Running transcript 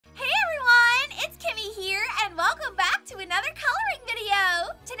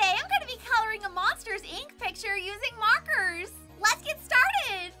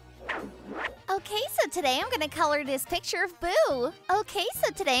today I'm going to color this picture of Boo. Okay,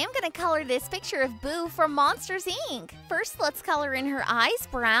 so today I'm going to color this picture of Boo from Monsters, Inc. First, let's color in her eyes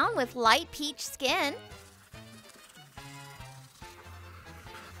brown with light peach skin.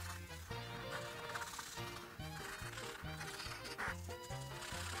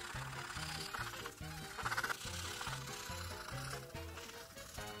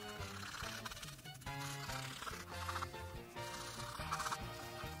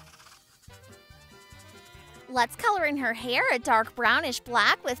 Let's color in her hair a dark brownish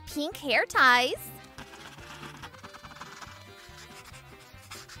black with pink hair ties.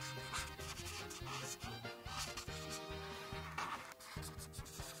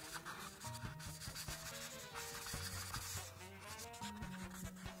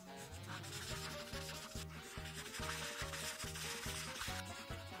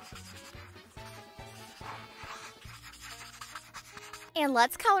 And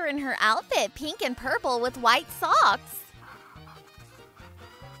let's color in her outfit pink and purple with white socks.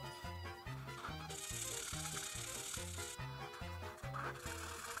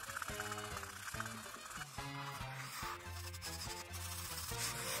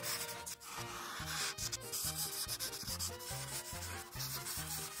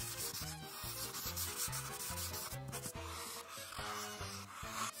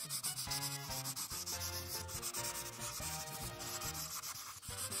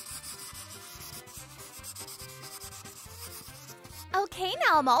 Okay,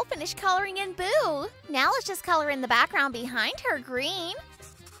 now I'm all finished coloring in Boo. Now let's just color in the background behind her green.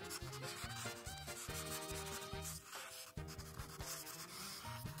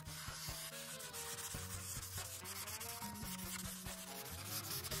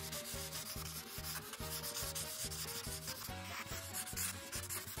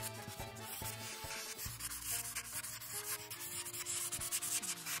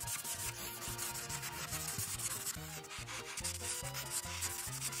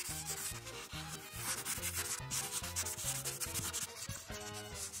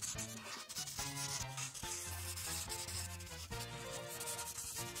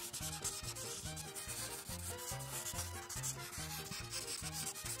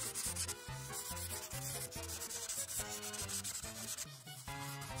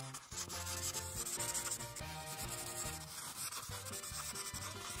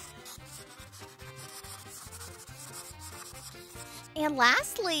 And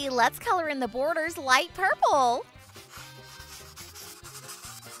lastly, let's color in the borders light purple.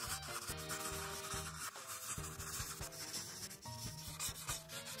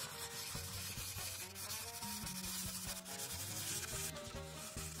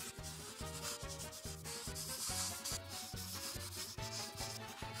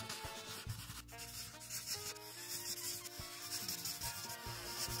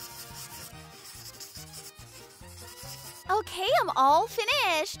 Okay, I'm all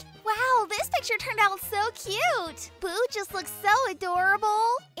finished. Wow, this picture turned out so cute. Boo just looks so adorable.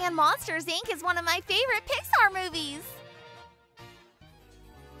 And Monsters, Inc. is one of my favorite Pixar movies.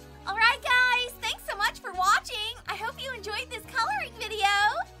 Alright guys, thanks so much for watching. I hope you enjoyed this coloring video.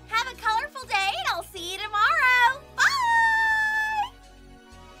 Have a colorful day and I'll see you tomorrow. Bye!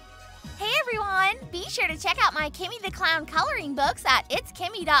 Hey everyone, be sure to check out my Kimmi the Clown coloring books at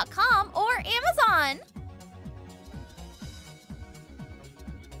itskimmi.com or Amazon.